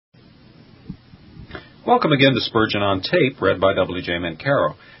Welcome again to Spurgeon on Tape, read by W.J.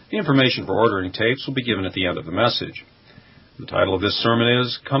 Mancaro. The information for ordering tapes will be given at the end of the message. The title of this sermon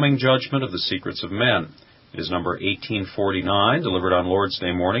is Coming Judgment of the Secrets of Men. It is number 1849, delivered on Lord's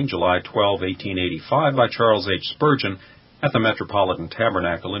Day morning, July 12, 1885, by Charles H. Spurgeon at the Metropolitan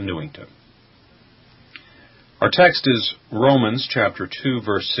Tabernacle in Newington. Our text is Romans chapter 2,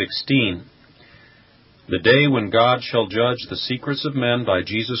 verse 16. The day when God shall judge the secrets of men by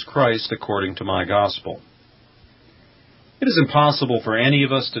Jesus Christ according to my gospel. It is impossible for any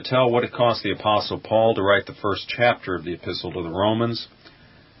of us to tell what it cost the Apostle Paul to write the first chapter of the Epistle to the Romans.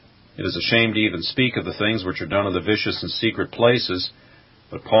 It is a shame to even speak of the things which are done in the vicious and secret places,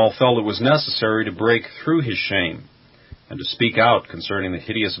 but Paul felt it was necessary to break through his shame and to speak out concerning the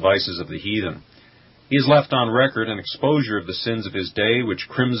hideous vices of the heathen. He has left on record an exposure of the sins of his day, which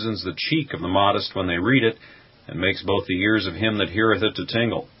crimsons the cheek of the modest when they read it, and makes both the ears of him that heareth it to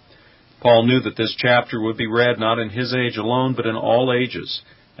tingle. Paul knew that this chapter would be read not in his age alone, but in all ages,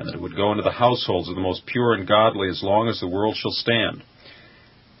 and that it would go into the households of the most pure and godly as long as the world shall stand.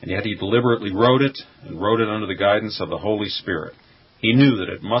 And yet he deliberately wrote it, and wrote it under the guidance of the Holy Spirit. He knew that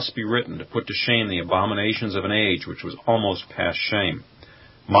it must be written to put to shame the abominations of an age which was almost past shame.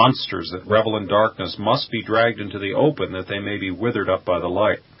 Monsters that revel in darkness must be dragged into the open, that they may be withered up by the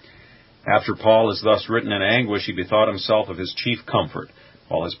light. After Paul has thus written in anguish, he bethought himself of his chief comfort.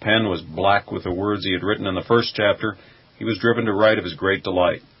 While his pen was black with the words he had written in the first chapter, he was driven to write of his great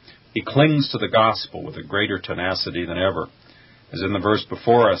delight. He clings to the gospel with a greater tenacity than ever. As in the verse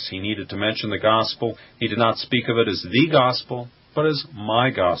before us, he needed to mention the gospel. He did not speak of it as the gospel, but as my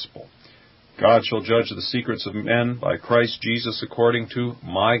gospel. God shall judge the secrets of men by Christ Jesus according to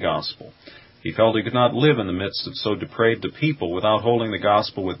my gospel. He felt he could not live in the midst of so depraved a people without holding the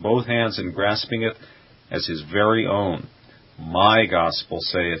gospel with both hands and grasping it as his very own. My gospel,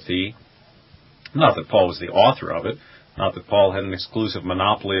 saith he. Not that Paul was the author of it, not that Paul had an exclusive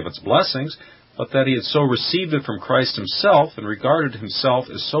monopoly of its blessings, but that he had so received it from Christ himself and regarded himself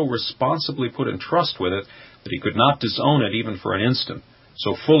as so responsibly put in trust with it that he could not disown it even for an instant.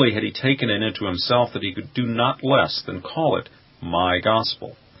 So fully had he taken it into himself that he could do not less than call it my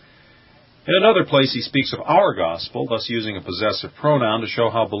gospel. In another place he speaks of our gospel, thus using a possessive pronoun to show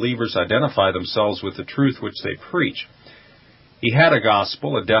how believers identify themselves with the truth which they preach. He had a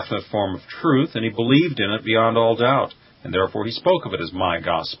gospel, a definite form of truth, and he believed in it beyond all doubt, and therefore he spoke of it as my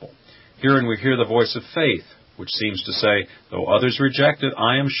gospel. Herein we hear the voice of faith, which seems to say, though others reject it,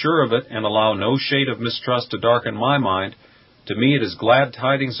 I am sure of it, and allow no shade of mistrust to darken my mind. To me it is glad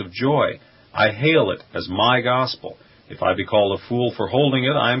tidings of joy. I hail it as my gospel. If I be called a fool for holding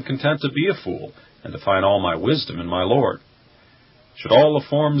it, I am content to be a fool, and to find all my wisdom in my Lord. Should all the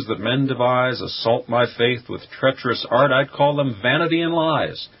forms that men devise assault my faith with treacherous art, I'd call them vanity and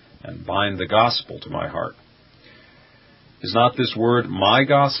lies, and bind the gospel to my heart. Is not this word my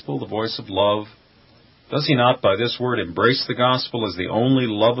gospel the voice of love? Does he not by this word embrace the gospel as the only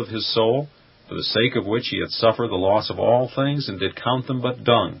love of his soul, for the sake of which he had suffered the loss of all things, and did count them but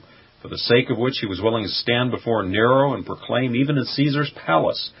dung, for the sake of which he was willing to stand before Nero and proclaim even in Caesar's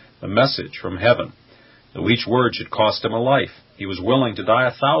palace the message from heaven? Though each word should cost him a life, he was willing to die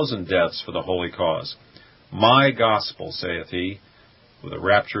 1,000 deaths for the holy cause. My gospel, saith he, with a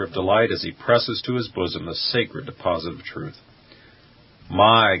rapture of delight as he presses to his bosom the sacred deposit of truth.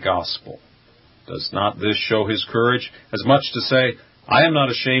 My gospel. Does not this show his courage, as much to say, I am not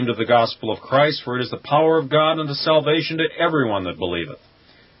ashamed of the gospel of Christ, for it is the power of God unto salvation to everyone that believeth.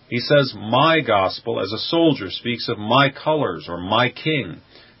 He says, my gospel, as a soldier speaks of my colors or my king.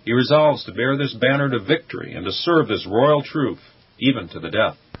 He resolves to bear this banner to victory and to serve this royal truth, even to the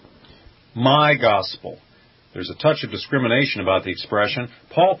death. My gospel. There's a touch of discrimination about the expression.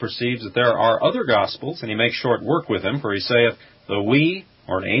 Paul perceives that there are other gospels, and he makes short work with him, for he saith, though we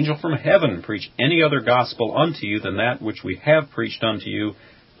or an angel from heaven preach any other gospel unto you than that which we have preached unto you,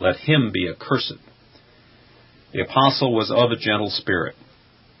 let him be accursed. The apostle was of a gentle spirit.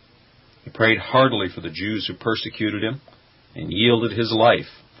 He prayed heartily for the Jews who persecuted him, and yielded his life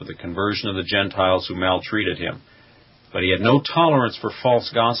for the conversion of the Gentiles who maltreated him. But he had no tolerance for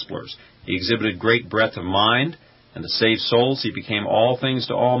false gospelers. He exhibited great breadth of mind, and to save souls he became all things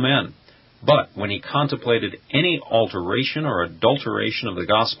to all men. But when he contemplated any alteration or adulteration of the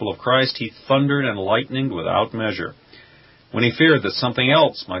gospel of Christ, he thundered and lightened without measure. When he feared that something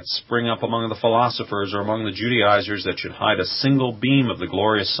else might spring up among the philosophers or among the Judaizers that should hide a single beam of the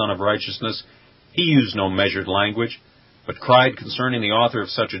glorious Son of Righteousness, he used no measured language, but cried concerning the author of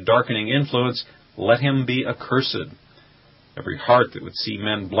such a darkening influence, let him be accursed. Every heart that would see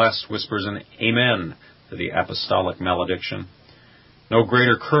men blessed whispers an Amen to the apostolic malediction. No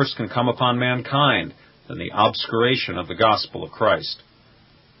greater curse can come upon mankind than the obscuration of the gospel of Christ.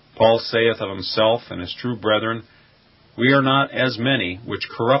 Paul saith of himself and his true brethren, We are not as many which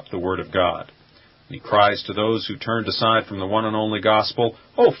corrupt the word of God. And he cries to those who turned aside from the one and only gospel,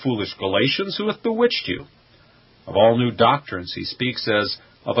 O foolish Galatians, who hath bewitched you? Of all new doctrines he speaks as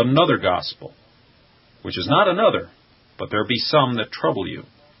of another gospel, which is not another, but there be some that trouble you.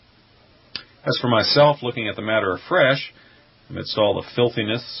 As for myself, looking at the matter afresh, amidst all the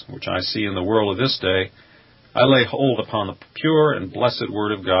filthiness which I see in the world of this day, I lay hold upon the pure and blessed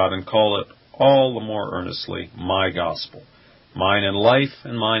word of God, and call it all the more earnestly my gospel, mine in life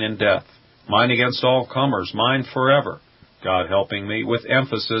and mine in death, mine against all comers, mine forever, God helping me, with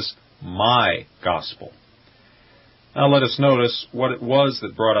emphasis, my gospel. Now let us notice what it was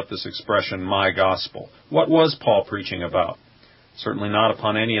that brought up this expression, my gospel. What was Paul preaching about? Certainly not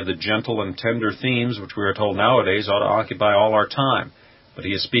upon any of the gentle and tender themes which we are told nowadays ought to occupy all our time, but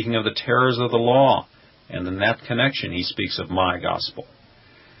he is speaking of the terrors of the law, and in that connection he speaks of my gospel.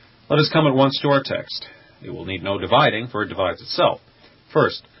 Let us come at once to our text. It will need no dividing, for it divides itself.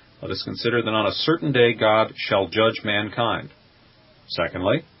 First, let us consider that on a certain day God shall judge mankind.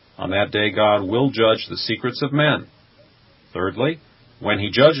 Secondly, on that day God will judge the secrets of men. Thirdly, when he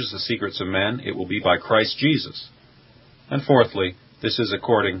judges the secrets of men, it will be by Christ Jesus. And fourthly, this is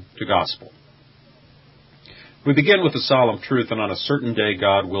according to gospel. We begin with the solemn truth that on a certain day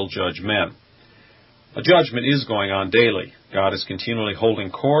God will judge men. A judgment is going on daily. God is continually holding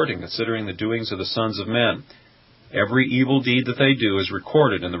court and considering the doings of the sons of men. Every evil deed that they do is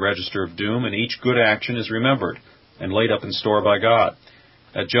recorded in the register of doom, and each good action is remembered and laid up in store by God.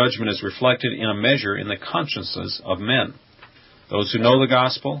 That judgment is reflected in a measure in the consciences of men. Those who know the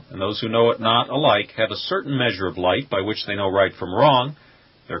gospel and those who know it not alike have a certain measure of light by which they know right from wrong,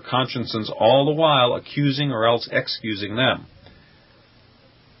 their consciences all the while accusing or else excusing them.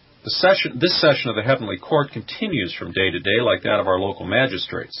 This session of the heavenly court continues from day to day like that of our local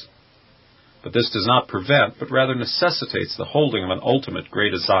magistrates. But this does not prevent, but rather necessitates the holding of an ultimate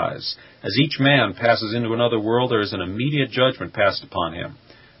great assize. As each man passes into another world, there is an immediate judgment passed upon him.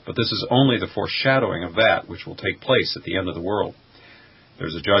 But this is only the foreshadowing of that which will take place at the end of the world. There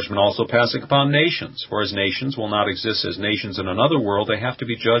is a judgment also passing upon nations, for as nations will not exist as nations in another world, they have to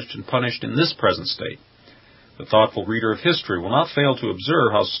be judged and punished in this present state. The thoughtful reader of history will not fail to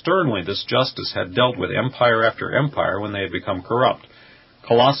observe how sternly this justice had dealt with empire after empire when they had become corrupt.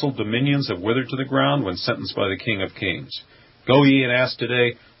 Colossal dominions have withered to the ground when sentenced by the King of Kings. Go ye and ask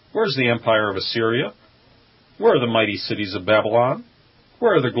today, where's the empire of Assyria? Where are the mighty cities of Babylon?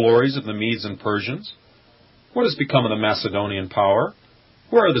 Where are the glories of the Medes and Persians? What has become of the Macedonian power?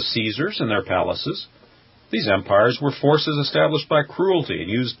 Where are the Caesars and their palaces? These empires were forces established by cruelty and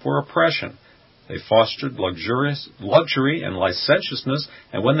used for oppression. They fostered luxury and licentiousness,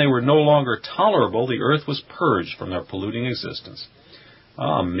 and when they were no longer tolerable, the earth was purged from their polluting existence.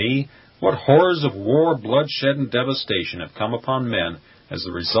 Ah me, what horrors of war, bloodshed, and devastation have come upon men as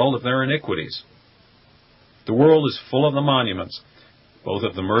the result of their iniquities. The world is full of the monuments, both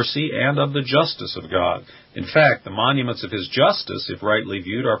of the mercy and of the justice of God. In fact, the monuments of his justice, if rightly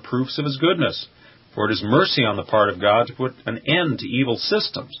viewed, are proofs of his goodness. For it is mercy on the part of God to put an end to evil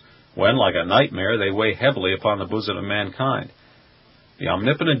systems, when, like a nightmare, they weigh heavily upon the bosom of mankind. The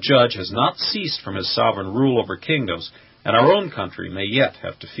omnipotent judge has not ceased from his sovereign rule over kingdoms, and our own country may yet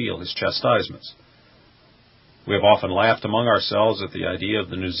have to feel his chastisements. We have often laughed among ourselves at the idea of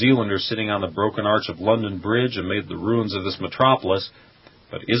the New Zealanders sitting on the broken arch of London Bridge amid the ruins of this metropolis,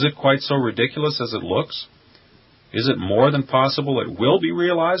 but is it quite so ridiculous as it looks? Is it more than possible it will be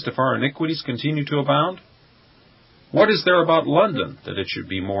realized if our iniquities continue to abound? What is there about London that it should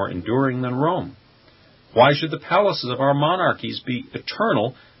be more enduring than Rome? Why should the palaces of our monarchies be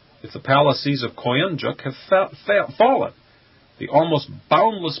eternal if the palaces of Koyunjuk have fallen? The almost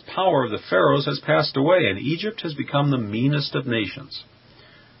boundless power of the pharaohs has passed away, and Egypt has become the meanest of nations.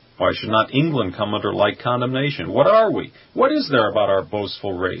 Why should not England come under like condemnation? What are we? What is there about our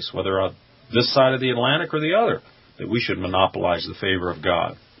boastful race, whether on this side of the Atlantic or the other, that we should monopolize the favor of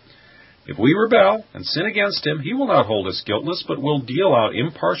God? If we rebel and sin against him, he will not hold us guiltless, but will deal out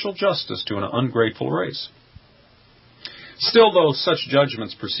impartial justice to an ungrateful race. Still, though such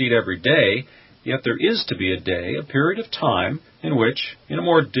judgments proceed every day, yet there is to be a day, a period of time, in which, in a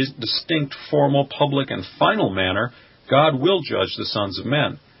more distinct, formal, public, and final manner, God will judge the sons of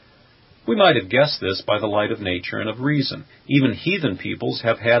men. We might have guessed this by the light of nature and of reason. Even heathen peoples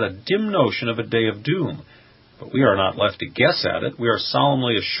have had a dim notion of a day of doom. But we are not left to guess at it. We are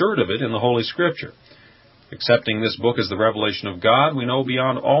solemnly assured of it in the Holy Scripture. Accepting this book as the revelation of God, we know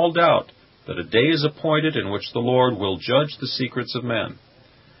beyond all doubt that a day is appointed in which the Lord will judge the secrets of men.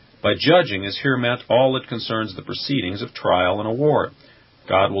 By judging is here meant all that concerns the proceedings of trial and award.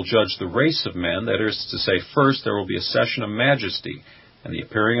 God will judge the race of men, that is to say, first there will be a session of majesty, and the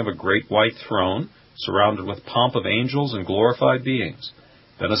appearing of a great white throne, surrounded with pomp of angels and glorified beings.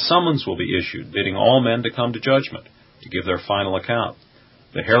 Then a summons will be issued, bidding all men to come to judgment, to give their final account.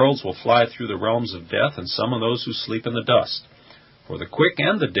 The heralds will fly through the realms of death and summon those who sleep in the dust. For the quick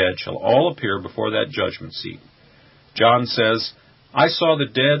and the dead shall all appear before that judgment seat. John says, I saw the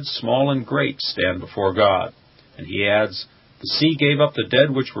dead, small and great, stand before God. And he adds, the sea gave up the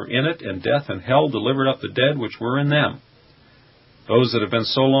dead which were in it, and death and hell delivered up the dead which were in them. Those that have been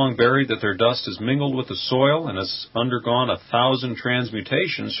so long buried that their dust is mingled with the soil and has undergone 1,000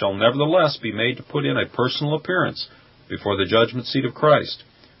 transmutations shall nevertheless be made to put in a personal appearance before the judgment seat of Christ.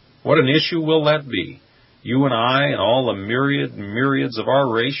 What an issue will that be! You and I and all the myriads of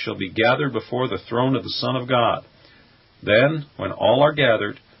our race shall be gathered before the throne of the Son of God. Then, when all are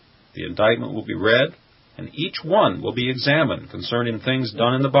gathered, the indictment will be read, and each one will be examined concerning things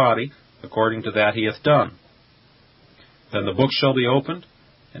done in the body, according to that he hath done. Then the book shall be opened,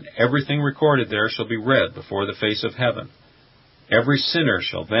 and everything recorded there shall be read before the face of heaven. Every sinner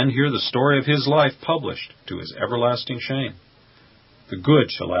shall then hear the story of his life published to his everlasting shame. The good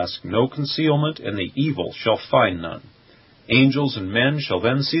shall ask no concealment, and the evil shall find none. Angels and men shall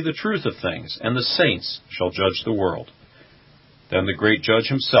then see the truth of things, and the saints shall judge the world. Then the great judge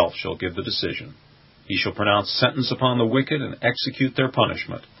himself shall give the decision. He shall pronounce sentence upon the wicked and execute their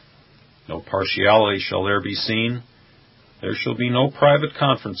punishment. No partiality shall there be seen. There shall be no private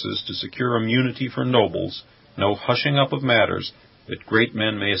conferences to secure immunity for nobles, no hushing up of matters, that great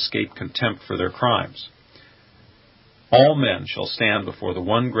men may escape contempt for their crimes. All men shall stand before the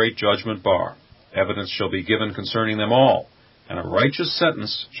one great judgment bar. Evidence shall be given concerning them all, and a righteous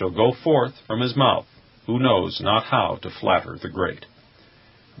sentence shall go forth from his mouth, who knows not how to flatter the great.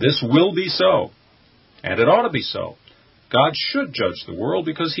 This will be so, and it ought to be so. God should judge the world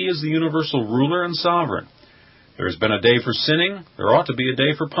because he is the universal ruler and sovereign. There has been a day for sinning, there ought to be a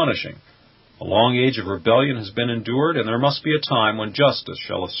day for punishing. A long age of rebellion has been endured, and there must be a time when justice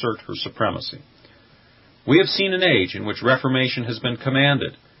shall assert her supremacy. We have seen an age in which reformation has been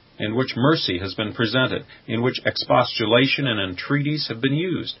commanded, in which mercy has been presented, in which expostulation and entreaties have been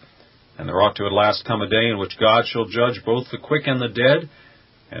used. And there ought to at last come a day in which God shall judge both the quick and the dead,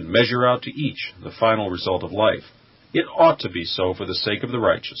 and measure out to each the final result of life. It ought to be so for the sake of the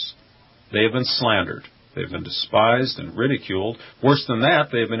righteous. They have been slandered. They have been despised and ridiculed. Worse than that,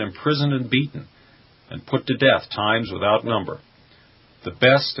 they have been imprisoned and beaten, and put to death times without number. The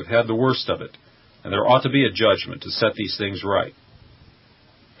best have had the worst of it, and there ought to be a judgment to set these things right.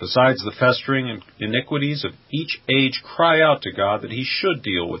 Besides the festering iniquities of each age, cry out to God that he should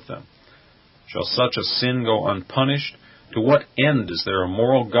deal with them. Shall such a sin go unpunished? To what end is there a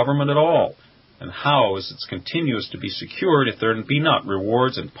moral government at all? And how is its continuance to be secured if there be not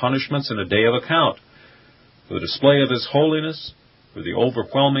rewards and punishments in a day of account? For the display of his holiness, for the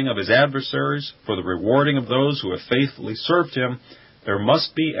overwhelming of his adversaries, for the rewarding of those who have faithfully served him, there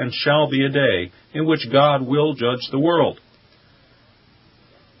must be and shall be a day in which God will judge the world.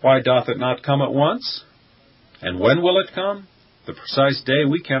 Why doth it not come at once? And when will it come? The precise day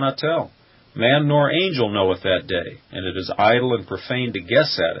we cannot tell. Man nor angel knoweth that day, and it is idle and profane to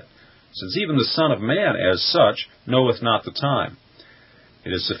guess at it, since even the Son of Man, as such, knoweth not the time.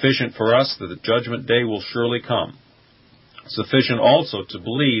 It is sufficient for us that the judgment day will surely come. Sufficient also to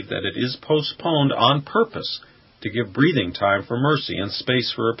believe that it is postponed on purpose to give breathing time for mercy and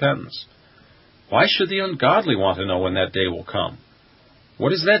space for repentance. Why should the ungodly want to know when that day will come?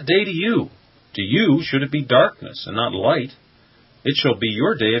 What is that day to you? To you should it be darkness and not light. It shall be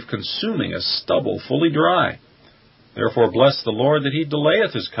your day of consuming as stubble fully dry. Therefore bless the Lord that he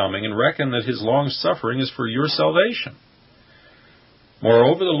delayeth his coming, and reckon that his long suffering is for your salvation.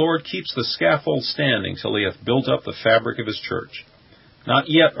 Moreover, the Lord keeps the scaffold standing till he hath built up the fabric of his church. Not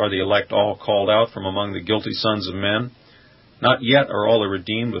yet are the elect all called out from among the guilty sons of men. Not yet are all the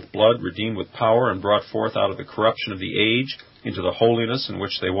redeemed with blood, redeemed with power, and brought forth out of the corruption of the age into the holiness in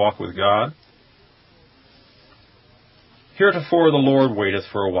which they walk with God. Heretofore the Lord waiteth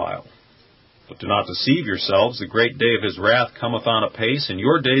for a while. But do not deceive yourselves, the great day of his wrath cometh on apace, and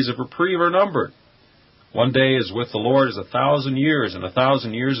your days of reprieve are numbered. 1 day is with the Lord as 1,000 years, and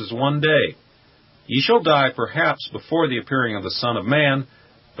 1,000 years is 1 day. Ye shall die perhaps before the appearing of the Son of Man,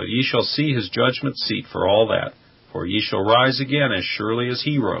 but ye shall see his judgment seat for all that, for ye shall rise again as surely as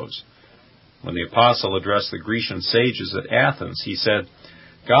he rose. When the apostle addressed the Grecian sages at Athens, he said,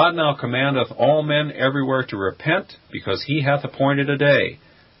 God now commandeth all men everywhere to repent, because he hath appointed a day,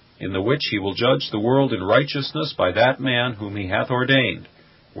 in the which he will judge the world in righteousness by that man whom he hath ordained,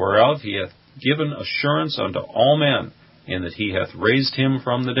 whereof he hath given assurance unto all men, in that he hath raised him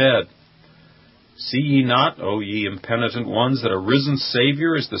from the dead. See ye not, O ye impenitent ones, that a risen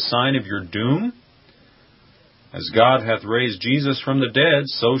Savior is the sign of your doom? As God hath raised Jesus from the dead,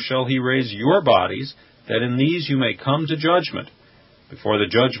 so shall he raise your bodies, that in these you may come to judgment. Before the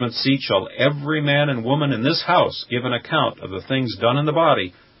judgment seat shall every man and woman in this house give an account of the things done in the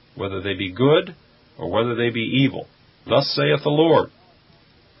body, whether they be good or whether they be evil. Thus saith the Lord.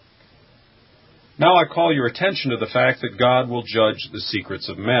 Now I call your attention to the fact that God will judge the secrets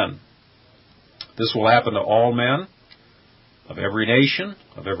of men. This will happen to all men, of every nation,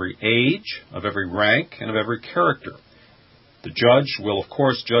 of every age, of every rank, and of every character. The judge will, of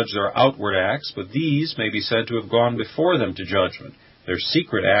course, judge their outward acts, but these may be said to have gone before them to judgment. Their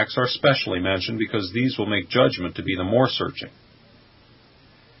secret acts are specially mentioned because these will make judgment to be the more searching.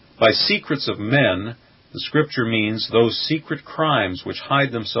 By secrets of men, the Scripture means those secret crimes which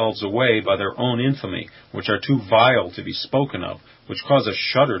hide themselves away by their own infamy, which are too vile to be spoken of, which cause a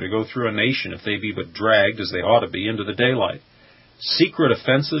shudder to go through a nation if they be but dragged, as they ought to be, into the daylight. Secret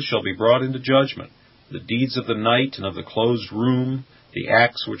offenses shall be brought into judgment. The deeds of the night and of the closed room, the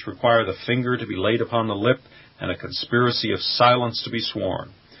acts which require the finger to be laid upon the lip, and a conspiracy of silence to be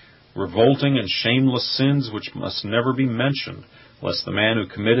sworn. Revolting and shameless sins which must never be mentioned, lest the man who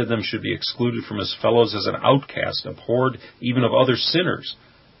committed them should be excluded from his fellows as an outcast, abhorred even of other sinners.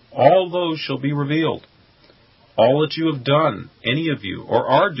 All those shall be revealed. All that you have done, any of you, or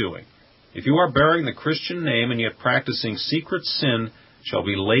are doing, if you are bearing the Christian name and yet practicing secret sin, shall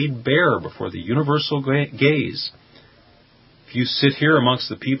be laid bare before the universal gaze. If you sit here amongst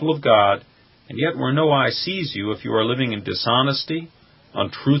the people of God, and yet where no eye sees you, if you are living in dishonesty,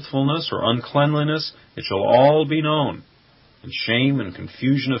 untruthfulness, or uncleanliness, it shall all be known, and shame and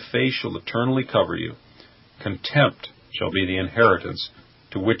confusion of face shall eternally cover you. Contempt shall be the inheritance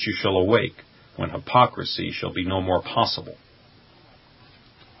to which you shall awake, when hypocrisy shall be no more possible.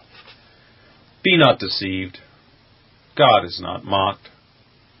 Be not deceived. God is not mocked.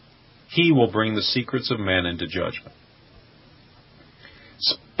 He will bring the secrets of men into judgment.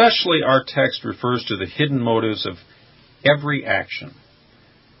 Especially our text refers to the hidden motives of every action.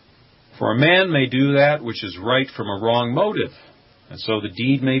 For a man may do that which is right from a wrong motive, and so the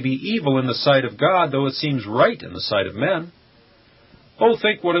deed may be evil in the sight of God, though it seems right in the sight of men. Oh,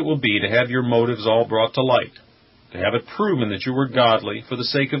 think what it will be to have your motives all brought to light, to have it proven that you were godly for the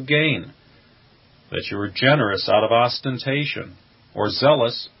sake of gain, that you were generous out of ostentation, or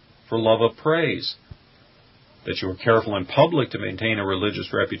zealous for love of praise, that you were careful in public to maintain a religious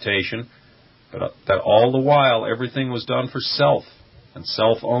reputation, but that all the while everything was done for self, and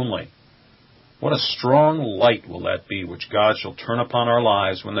self only. What a strong light will that be which God shall turn upon our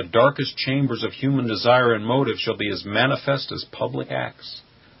lives when the darkest chambers of human desire and motive shall be as manifest as public acts.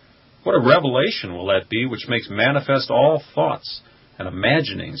 What a revelation will that be which makes manifest all thoughts and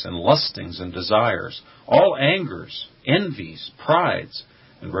imaginings and lustings and desires, all angers, envies, prides,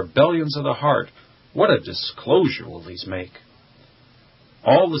 and rebellions of the heart. What a disclosure will these make!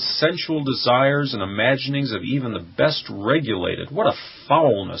 All the sensual desires and imaginings of even the best regulated, what a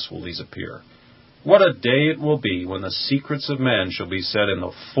foulness will these appear! What a day it will be when the secrets of men shall be set in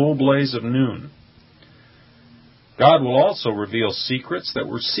the full blaze of noon. God will also reveal secrets that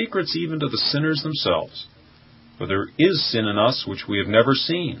were secrets even to the sinners themselves. For there is sin in us which we have never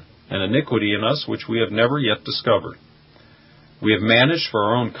seen, and iniquity in us which we have never yet discovered. We have managed for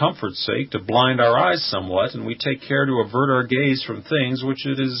our own comfort's sake to blind our eyes somewhat, and we take care to avert our gaze from things which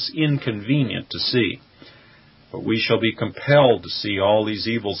it is inconvenient to see. But we shall be compelled to see all these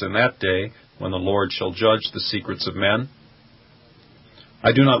evils in that day, when the Lord shall judge the secrets of men.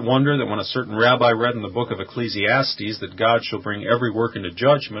 I do not wonder that when a certain rabbi read in the book of Ecclesiastes that God shall bring every work into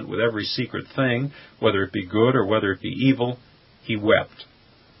judgment with every secret thing, whether it be good or whether it be evil, he wept.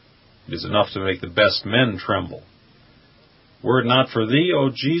 It is enough to make the best men tremble. Were it not for thee,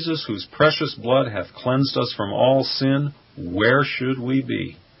 O Jesus, whose precious blood hath cleansed us from all sin, where should we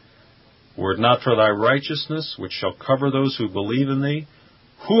be? Were it not for thy righteousness, which shall cover those who believe in thee,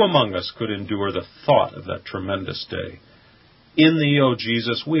 who among us could endure the thought of that tremendous day? In thee, O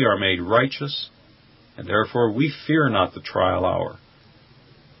Jesus, we are made righteous, and therefore we fear not the trial hour.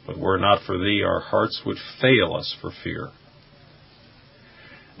 But were it not for thee, our hearts would fail us for fear.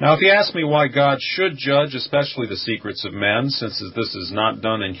 Now, if you ask me why God should judge, especially the secrets of men, since this is not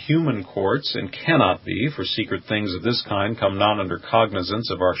done in human courts, and cannot be, for secret things of this kind come not under cognizance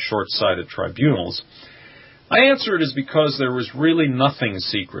of our short-sighted tribunals, I answer it is because there is really nothing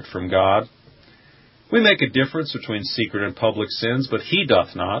secret from God. We make a difference between secret and public sins, but he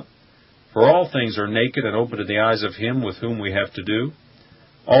doth not. For all things are naked and open to the eyes of him with whom we have to do.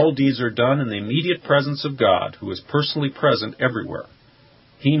 All deeds are done in the immediate presence of God, who is personally present everywhere.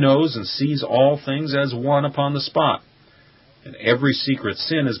 He knows and sees all things as one upon the spot. And every secret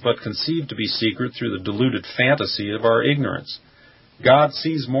sin is but conceived to be secret through the deluded fantasy of our ignorance. God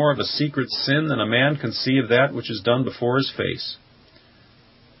sees more of a secret sin than a man can see of that which is done before his face.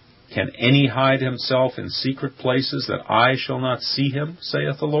 Can any hide himself in secret places that I shall not see him,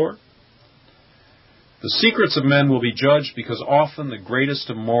 saith the Lord? The secrets of men will be judged because often the greatest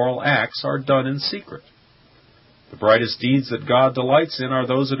of moral acts are done in secret. The brightest deeds that God delights in are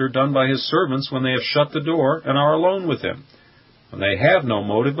those that are done by his servants when they have shut the door and are alone with him, when they have no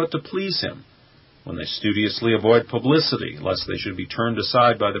motive but to please him, when they studiously avoid publicity, lest they should be turned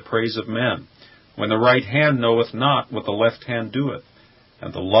aside by the praise of men, when the right hand knoweth not what the left hand doeth,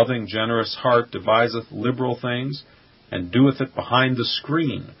 and the loving, generous heart deviseth liberal things, and doeth it behind the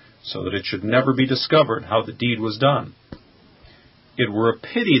screen, so that it should never be discovered how the deed was done. It were a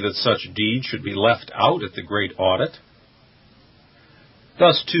pity that such deeds should be left out at the great audit.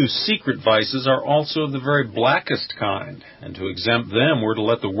 Thus, too, secret vices are also of the very blackest kind, and to exempt them were to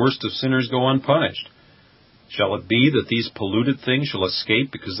let the worst of sinners go unpunished. Shall it be that these polluted things shall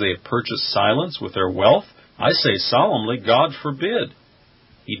escape because they have purchased silence with their wealth? I say solemnly, God forbid.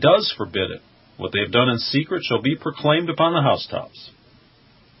 He does forbid it. What they have done in secret shall be proclaimed upon the housetops.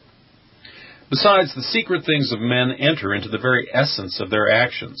 Besides, the secret things of men enter into the very essence of their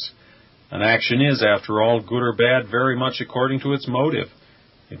actions. An action is, after all, good or bad, very much according to its motive.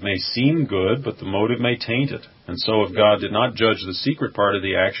 It may seem good, but the motive may taint it. And so if God did not judge the secret part of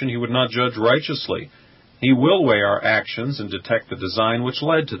the action, he would not judge righteously. He will weigh our actions and detect the design which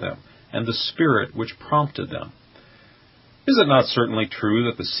led to them, and the spirit which prompted them. Is it not certainly true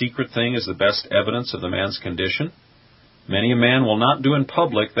that the secret thing is the best evidence of the man's condition? Many a man will not do in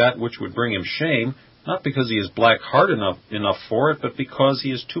public that which would bring him shame, not because he is black-hearted enough for it, but because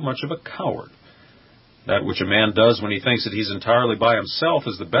he is too much of a coward. That which a man does when he thinks that he is entirely by himself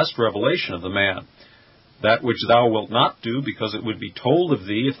is the best revelation of the man. That which thou wilt not do because it would be told of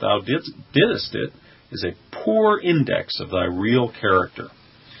thee if thou didst it is a poor index of thy real character.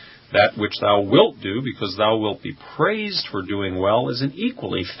 That which thou wilt do because thou wilt be praised for doing well is an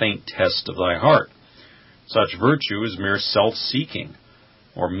equally faint test of thy heart. Such virtue is mere self-seeking,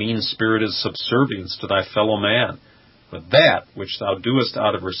 or mean-spirited subservience to thy fellow man. But that which thou doest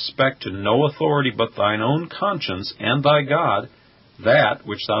out of respect to no authority but thine own conscience and thy God, that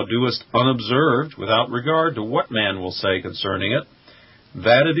which thou doest unobserved, without regard to what man will say concerning it,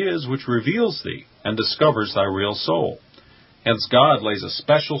 that it is which reveals thee and discovers thy real soul. Hence God lays a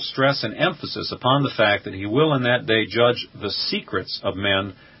special stress and emphasis upon the fact that he will in that day judge the secrets of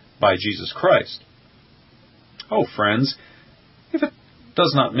men by Jesus Christ. Oh, friends, if it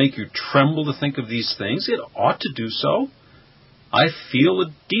does not make you tremble to think of these things, it ought to do so. I feel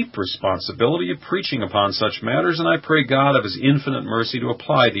a deep responsibility of preaching upon such matters, and I pray God of his infinite mercy to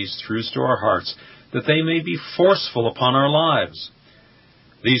apply these truths to our hearts, that they may be forceful upon our lives.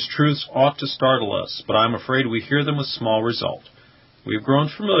 These truths ought to startle us, but I am afraid we hear them with small result. We have grown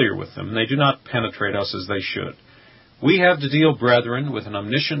familiar with them, and they do not penetrate us as they should. We have to deal, brethren, with an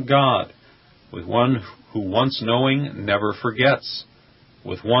omniscient God, with one who once knowing never forgets,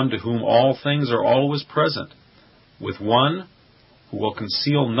 with one to whom all things are always present, with one who will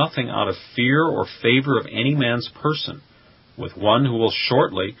conceal nothing out of fear or favor of any man's person, with one who will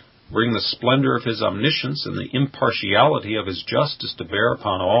shortly bring the splendor of his omniscience and the impartiality of his justice to bear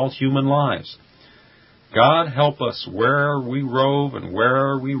upon all human lives. God help us where'er we rove and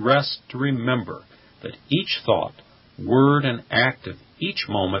where'er we rest to remember that each thought, word, and act of each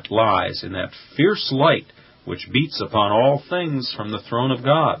moment lies in that fierce light which beats upon all things from the throne of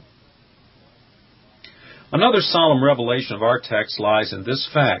God. Another solemn revelation of our text lies in this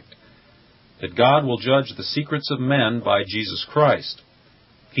fact, that God will judge the secrets of men by Jesus Christ.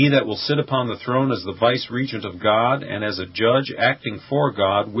 He that will sit upon the throne as the vice-regent of God and as a judge acting for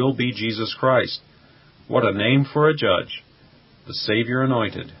God will be Jesus Christ. What a name for a judge! The Savior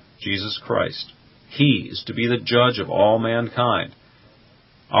anointed, Jesus Christ. He is to be the judge of all mankind.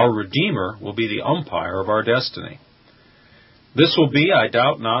 Our Redeemer will be the umpire of our destiny. This will be, I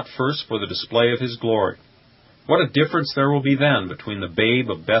doubt not, first for the display of his glory. What a difference there will be then between the babe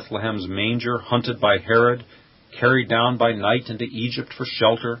of Bethlehem's manger, hunted by Herod, carried down by night into Egypt for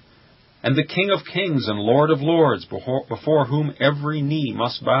shelter, and the King of kings and Lord of lords, before whom every knee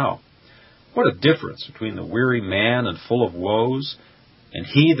must bow. What a difference between the weary man and full of woes, and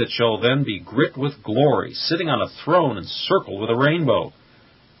he that shall then be girt with glory, sitting on a throne encircled with a rainbow.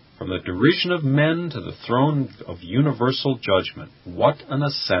 From the derision of men to the throne of universal judgment, what an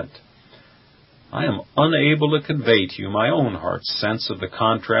ascent! I am unable to convey to you my own heart's sense of the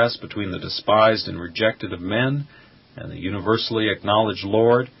contrast between the despised and rejected of men and the universally acknowledged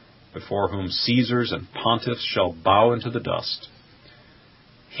Lord, before whom Caesars and pontiffs shall bow into the dust.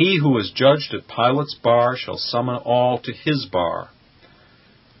 He who was judged at Pilate's bar shall summon all to his bar.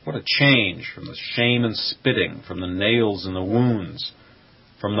 What a change from the shame and spitting, from the nails and the wounds,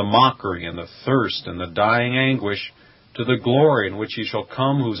 from the mockery and the thirst and the dying anguish, to the glory in which he shall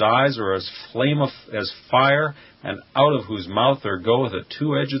come, whose eyes are as flame as fire, and out of whose mouth there goeth a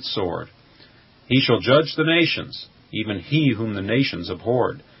two-edged sword. He shall judge the nations, even he whom the nations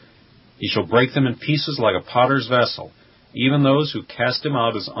abhorred. He shall break them in pieces like a potter's vessel, even those who cast him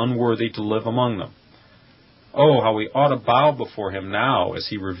out as unworthy to live among them. Oh, how we ought to bow before him now as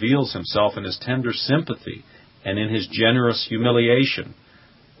he reveals himself in his tender sympathy and in his generous humiliation.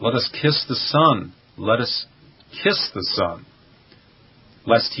 Let us kiss the Son. Let us kiss the Son,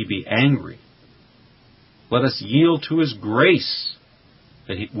 lest he be angry. Let us yield to his grace,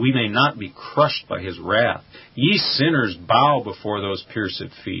 that we may not be crushed by his wrath. Ye sinners, bow before those pierced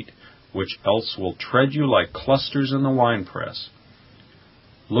feet, which else will tread you like clusters in the winepress.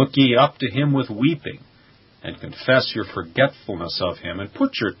 Look ye up to him with weeping, and confess your forgetfulness of him, and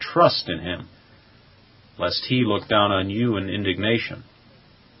put your trust in him, lest he look down on you in indignation.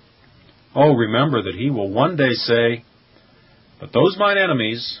 Oh, remember that he will one day say, But those mine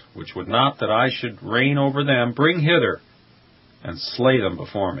enemies, which would not that I should reign over them, bring hither, and slay them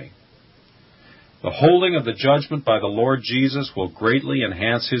before me. The holding of the judgment by the Lord Jesus will greatly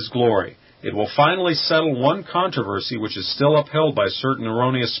enhance his glory. It will finally settle one controversy which is still upheld by certain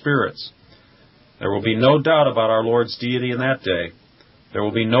erroneous spirits. There will be no doubt about our Lord's deity in that day. There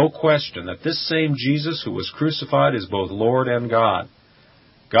will be no question that this same Jesus who was crucified is both Lord and God.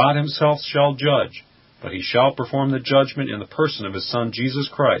 God himself shall judge, but he shall perform the judgment in the person of his Son Jesus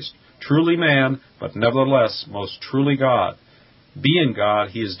Christ, truly man, but nevertheless most truly God. Being God,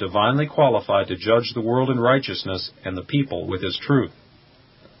 he is divinely qualified to judge the world in righteousness and the people with his truth.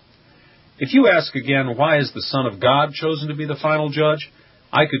 If you ask again, why is the Son of God chosen to be the final judge?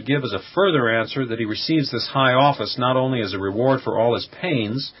 I could give as a further answer that he receives this high office not only as a reward for all his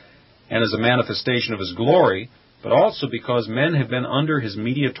pains and as a manifestation of his glory, but also because men have been under his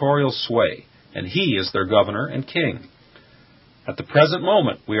mediatorial sway, and he is their governor and king. At the present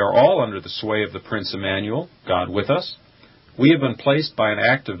moment, we are all under the sway of the Prince Emmanuel, God with us. We have been placed by an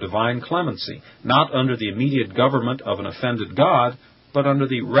act of divine clemency, not under the immediate government of an offended God, but under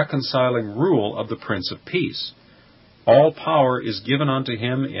the reconciling rule of the Prince of Peace. All power is given unto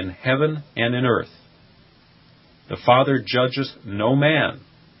him in heaven and in earth. The Father judgeth no man,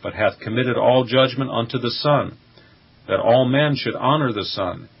 but hath committed all judgment unto the Son, that all men should honor the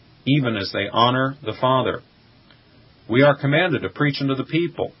Son, even as they honor the Father. We are commanded to preach unto the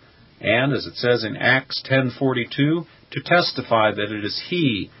people, and, as it says in Acts 10:42, to testify that it is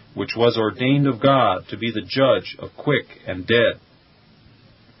he which was ordained of God to be the judge of quick and dead.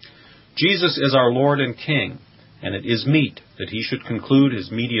 Jesus is our Lord and King, and it is meet that he should conclude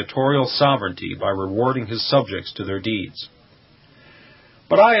his mediatorial sovereignty by rewarding his subjects to their deeds.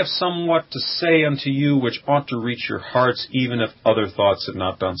 But I have somewhat to say unto you which ought to reach your hearts, even if other thoughts have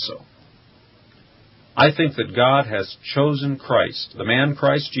not done so. I think that God has chosen Christ, the man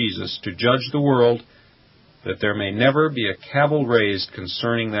Christ Jesus, to judge the world, that there may never be a cavil raised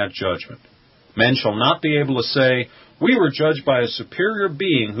concerning that judgment. Men shall not be able to say, We were judged by a superior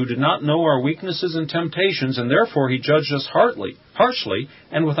being who did not know our weaknesses and temptations, and therefore he judged us harshly,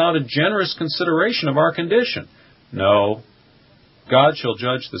 and without a generous consideration of our condition. No. God shall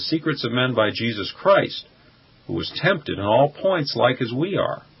judge the secrets of men by Jesus Christ, who was tempted in all points like as we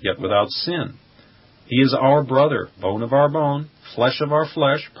are, yet without sin. He is our brother, bone of our bone, flesh of our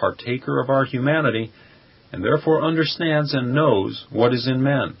flesh, partaker of our humanity, and therefore understands and knows what is in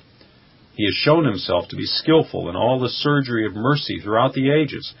men. He has shown himself to be skillful in all the surgery of mercy throughout the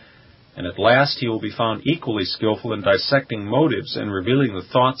ages, and at last he will be found equally skillful in dissecting motives and revealing the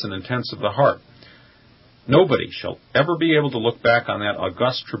thoughts and intents of the heart. Nobody shall ever be able to look back on that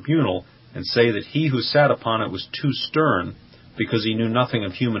august tribunal and say that he who sat upon it was too stern because he knew nothing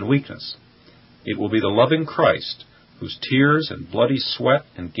of human weakness. It will be the loving Christ, whose tears and bloody sweat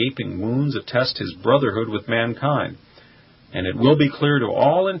and gaping wounds attest his brotherhood with mankind, and it will be clear to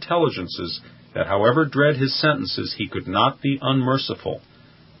all intelligences that however dread his sentences, he could not be unmerciful.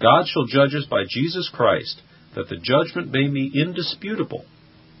 God shall judge us by Jesus Christ, that the judgment may be indisputable.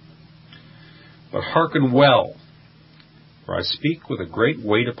 But hearken well, for I speak with a great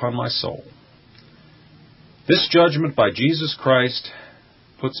weight upon my soul. This judgment by Jesus Christ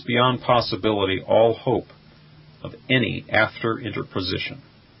puts beyond possibility all hope of any after interposition.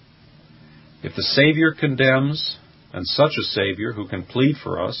 If the Savior condemns, and such a Savior who can plead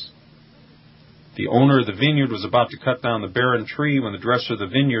for us, the owner of the vineyard was about to cut down the barren tree when the dresser of the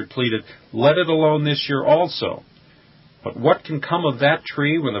vineyard pleaded, "Let it alone this year also." But what can come of that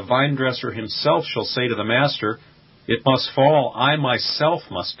tree when the vine dresser himself shall say to the master, "It must fall, I myself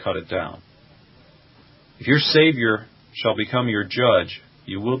must cut it down"? If your Savior shall become your judge,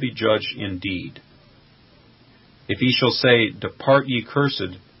 you will be judged indeed. If he shall say, "Depart ye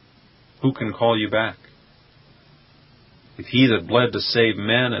cursed," who can call you back? If he that bled to save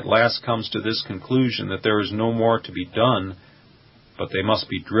men at last comes to this conclusion that there is no more to be done, but they must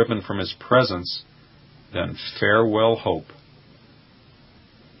be driven from his presence, then farewell hope.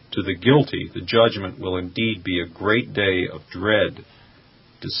 To the guilty, the judgment will indeed be a great day of dread,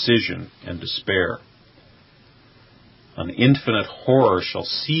 decision, and despair. An infinite horror shall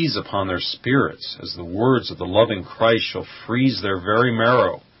seize upon their spirits as the words of the loving Christ shall freeze their very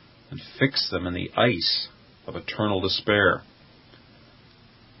marrow and fix them in the ice of eternal despair.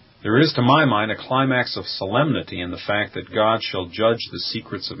 There is, to my mind, a climax of solemnity in the fact that God shall judge the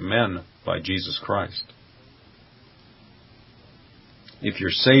secrets of men by Jesus Christ. If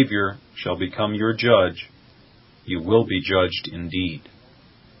your Savior shall become your judge, you will be judged indeed.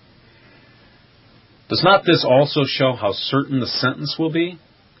 Does not this also show how certain the sentence will be?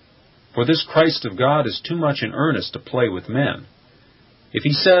 For this Christ of God is too much in earnest to play with men. If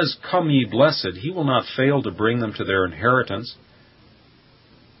he says, "Come ye blessed," he will not fail to bring them to their inheritance.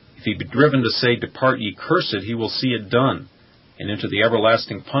 If he be driven to say, "Depart ye cursed," he will see it done, and into the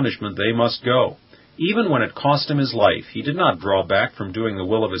everlasting punishment they must go. Even when it cost him his life, he did not draw back from doing the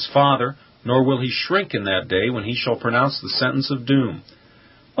will of his Father, nor will he shrink in that day when he shall pronounce the sentence of doom.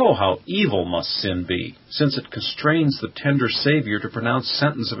 Oh, how evil must sin be, since it constrains the tender Savior to pronounce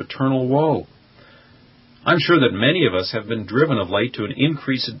sentence of eternal woe. I'm sure that many of us have been driven of late to an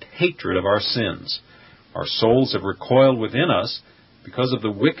increased hatred of our sins. Our souls have recoiled within us because of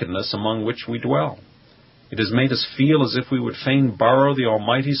the wickedness among which we dwell. It has made us feel as if we would fain borrow the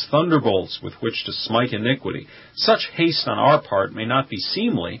Almighty's thunderbolts with which to smite iniquity. Such haste on our part may not be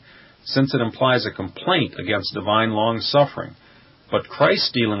seemly, since it implies a complaint against divine long-suffering. But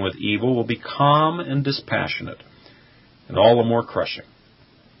Christ's dealing with evil will be calm and dispassionate, and all the more crushing.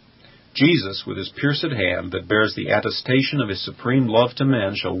 Jesus, with his pierced hand that bears the attestation of his supreme love to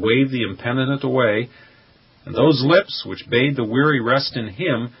men, shall wave the impenitent away, and those lips which bade the weary rest in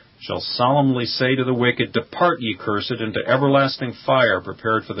him shall solemnly say to the wicked, "Depart, ye cursed, into everlasting fire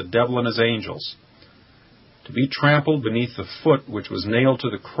prepared for the devil and his angels." To be trampled beneath the foot which was nailed to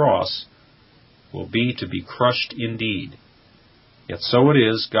the cross will be to be crushed indeed. Yet so it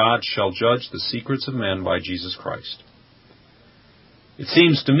is, God shall judge the secrets of men by Jesus Christ. It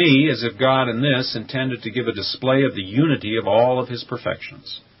seems to me as if God in this intended to give a display of the unity of all of his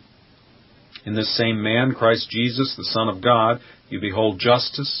perfections. In this same man, Christ Jesus, the Son of God, you behold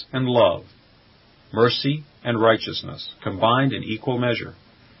justice and love, mercy and righteousness, combined in equal measure.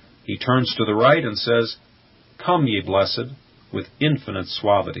 He turns to the right and says, "Come, ye blessed," with infinite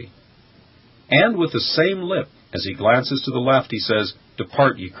suavity. And with the same lip, as he glances to the left, he says,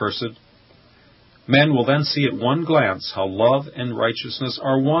 "Depart, ye cursed." Men will then see at one glance how love and righteousness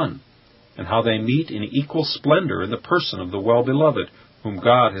are one, and how they meet in equal splendor in the person of the well-beloved, whom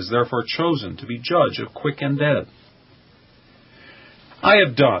God has therefore chosen to be judge of quick and dead. I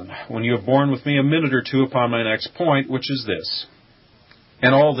have done, when you have borne with me a minute or two upon my next point, which is this.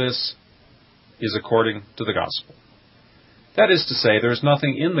 And all this is according to the gospel. That is to say, there is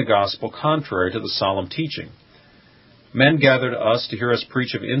nothing in the gospel contrary to the solemn teaching. Men gather to us to hear us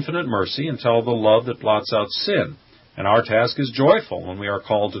preach of infinite mercy and tell of the love that blots out sin, and our task is joyful when we are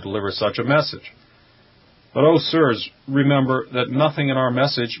called to deliver such a message. But, oh, sirs, remember that nothing in our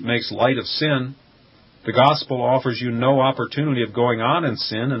message makes light of sin. The gospel offers you no opportunity of going on in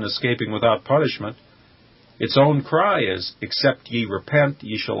sin and escaping without punishment. Its own cry is, "Except ye repent,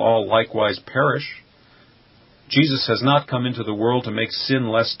 ye shall all likewise perish." Jesus has not come into the world to make sin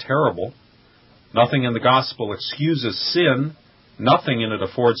less terrible. Nothing in the gospel excuses sin. Nothing in it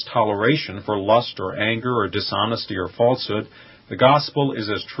affords toleration for lust or anger or dishonesty or falsehood. The gospel is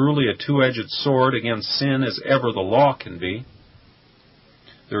as truly a two-edged sword against sin as ever the law can be.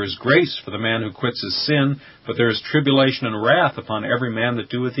 There is grace for the man who quits his sin, but there is tribulation and wrath upon every man that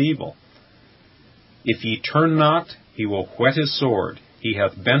doeth evil. If ye turn not, he will whet his sword. He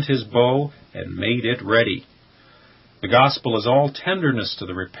hath bent his bow and made it ready. The gospel is all tenderness to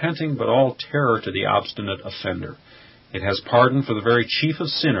the repenting, but all terror to the obstinate offender. It has pardon for the very chief of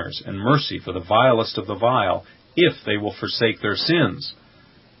sinners, and mercy for the vilest of the vile, if they will forsake their sins.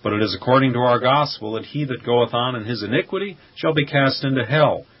 But it is according to our gospel that he that goeth on in his iniquity shall be cast into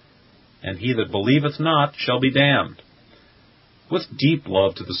hell. and he that believeth not shall be damned. With deep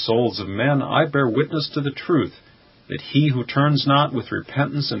love to the souls of men, I bear witness to the truth, that he who turns not with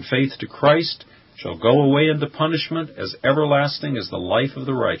repentance and faith to Christ shall go away into punishment as everlasting as the life of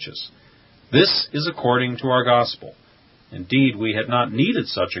the righteous. This is according to our gospel. Indeed, we had not needed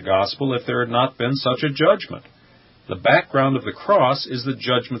such a gospel if there had not been such a judgment. The background of the cross is the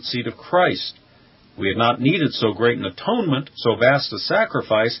judgment seat of Christ. We had not needed so great an atonement, so vast a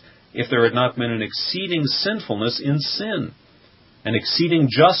sacrifice, if there had not been an exceeding sinfulness in sin, an exceeding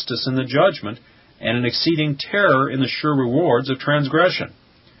justice in the judgment, and an exceeding terror in the sure rewards of transgression.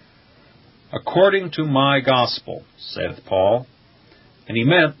 According to my gospel, saith Paul, and he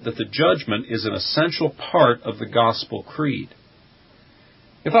meant that the judgment is an essential part of the gospel creed.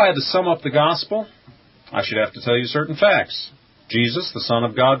 If I had to sum up the gospel, I should have to tell you certain facts. Jesus, the Son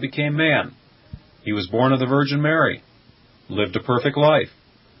of God, became man. He was born of the Virgin Mary, lived a perfect life,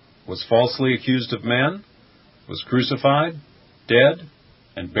 was falsely accused of men, was crucified, dead,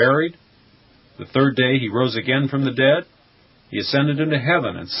 and buried. The third day he rose again from the dead. He ascended into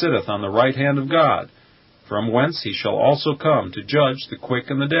heaven and sitteth on the right hand of God, from whence he shall also come to judge the quick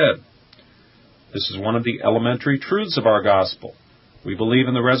and the dead. This is one of the elementary truths of our gospel. We believe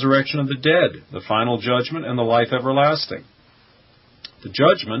in the resurrection of the dead, the final judgment, and the life everlasting. The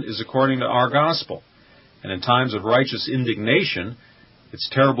judgment is according to our gospel, and in times of righteous indignation, its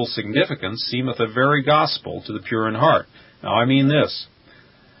terrible significance seemeth a very gospel to the pure in heart. Now, I mean this.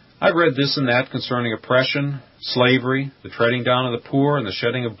 I've read this and that concerning oppression, slavery, the treading down of the poor, and the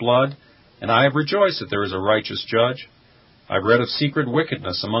shedding of blood, and I have rejoiced that there is a righteous judge. I've read of secret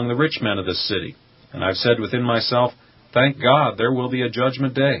wickedness among the rich men of this city, and I've said within myself, thank God there will be a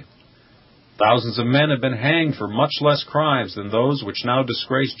judgment day. Thousands of men have been hanged for much less crimes than those which now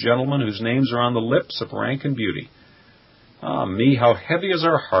disgrace gentlemen whose names are on the lips of rank and beauty. Ah me, how heavy is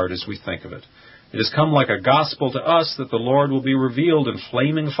our heart as we think of it. It has come like a gospel to us that the Lord will be revealed in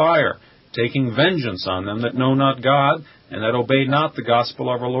flaming fire, taking vengeance on them that know not God, and that obey not the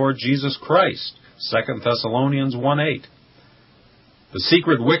gospel of our Lord Jesus Christ. 2 Thessalonians 1:8. The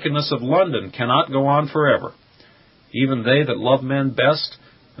secret wickedness of London cannot go on forever. Even they that love men best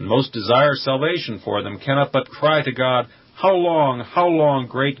and most desire salvation for them cannot but cry to God, how long,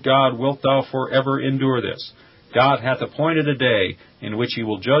 great God, wilt thou forever endure this? God hath appointed a day in which he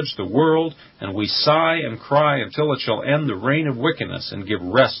will judge the world, and we sigh and cry until it shall end the reign of wickedness and give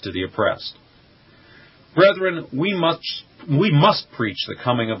rest to the oppressed. Brethren, we must preach the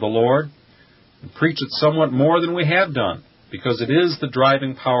coming of the Lord, and preach it somewhat more than we have done, because it is the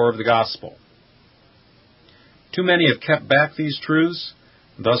driving power of the gospel. Too many have kept back these truths,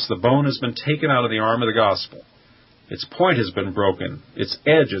 thus the bone has been taken out of the arm of the gospel. Its point has been broken, its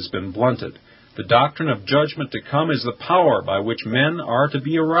edge has been blunted. The doctrine of judgment to come is the power by which men are to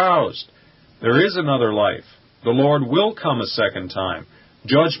be aroused. There is another life. The Lord will come a second time.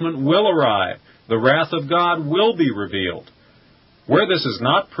 Judgment will arrive. The wrath of God will be revealed. Where this is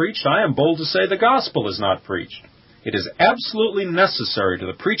not preached, I am bold to say the gospel is not preached. It is absolutely necessary to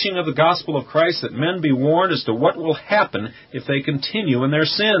the preaching of the gospel of Christ that men be warned as to what will happen if they continue in their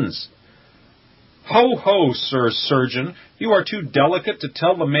sins. Ho, ho, Sir Surgeon, you are too delicate to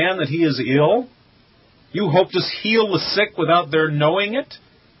tell the man that he is ill? You hope to heal the sick without their knowing it?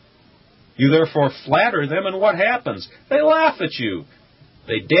 You therefore flatter them, and what happens? They laugh at you.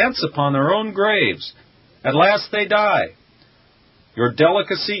 They dance upon their own graves. At last they die. Your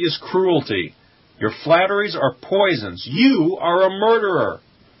delicacy is cruelty. Your flatteries are poisons. You are a murderer.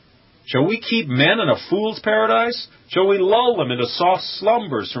 Shall we keep men in a fool's paradise? Shall we lull them into soft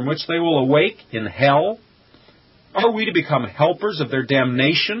slumbers from which they will awake in hell? Are we to become helpers of their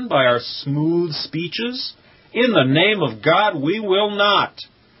damnation by our smooth speeches? In the name of God, we will not.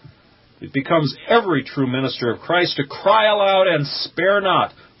 It becomes every true minister of Christ to cry aloud and spare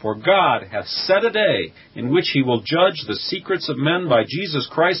not, for God hath set a day in which he will judge the secrets of men by Jesus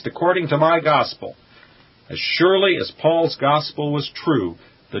Christ according to my gospel. As surely as Paul's gospel was true,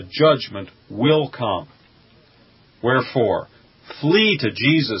 the judgment will come. Wherefore, flee to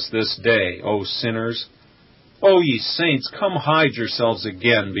Jesus this day, O sinners. O ye saints, come hide yourselves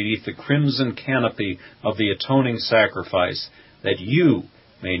again beneath the crimson canopy of the atoning sacrifice, that you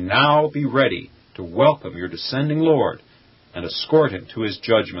may now be ready to welcome your descending Lord and escort him to his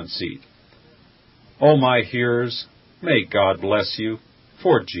judgment seat. O my hearers, may God bless you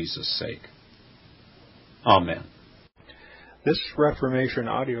for Jesus' sake. Amen. This Reformation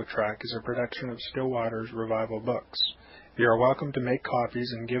audio track is a production of Stillwater's Revival Books. You are welcome to make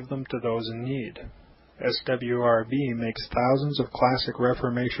copies and give them to those in need. SWRB makes thousands of classic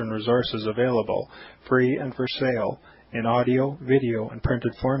Reformation resources available, free and for sale, in audio, video, and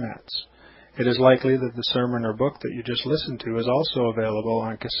printed formats. It is likely that the sermon or book that you just listened to is also available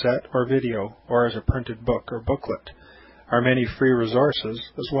on cassette or video, or as a printed book or booklet. Our many free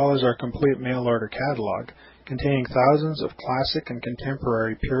resources, as well as our complete mail-order catalog, containing thousands of classic and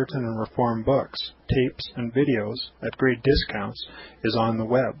contemporary Puritan and Reformed books, tapes, and videos at great discounts, is on the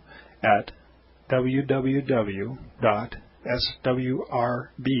web at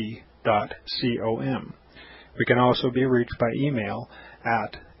www.swrb.com. We can also be reached by email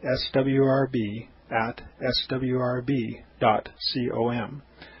at swrb@swrb.com,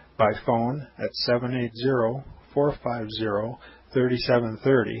 by phone at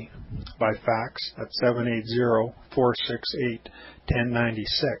 780-450-3730, by fax at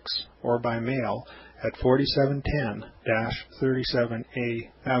 780-468-1096, or by mail at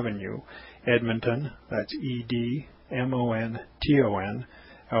 4710-37A Avenue, Edmonton, that's Edmonton,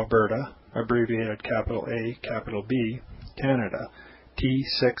 Alberta, abbreviated capital A, capital B, Canada,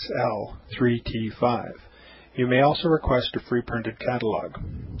 T6L3T5. You may also request a free printed catalog.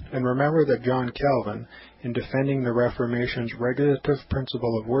 And remember that John Calvin, in defending the Reformation's regulative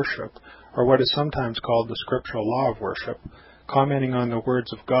principle of worship, or what is sometimes called the scriptural law of worship, commenting on the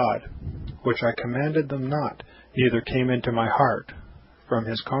words of God, "Which I commanded them not, neither came into my heart," from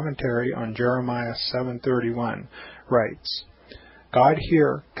his commentary on Jeremiah 7:31, writes, "God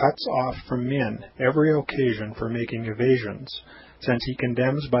here cuts off from men every occasion for making evasions, since he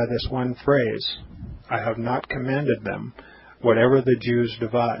condemns by this one phrase, 'I have not commanded them,' whatever the Jews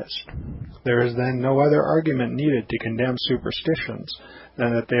devised. There is then no other argument needed to condemn superstitions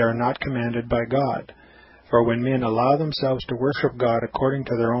than that they are not commanded by God. For when men allow themselves to worship God according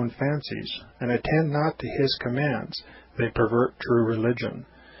to their own fancies, and attend not to his commands, they pervert true religion.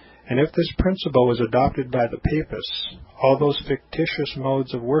 And if this principle was adopted by the Papists, all those fictitious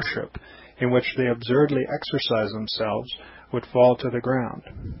modes of worship in which they absurdly exercise themselves would fall to the ground.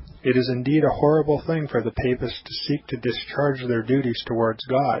 It is indeed a horrible thing for the Papists to seek to discharge their duties towards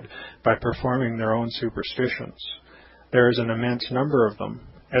God by performing their own superstitions. There is an immense number of them,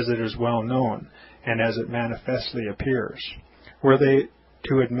 as it is well known, and as it manifestly appears. Were they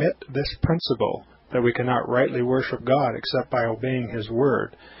to admit this principle, that we cannot rightly worship God except by obeying his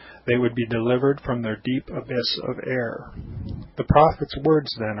word, they would be delivered from their deep abyss of error. The prophet's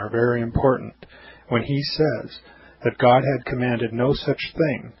words, then, are very important, when he says that God had commanded no such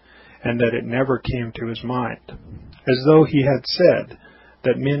thing, and that it never came to his mind, as though he had said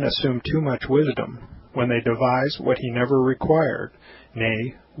that men assume too much wisdom when they devise what he never required,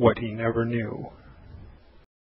 nay, what he never knew.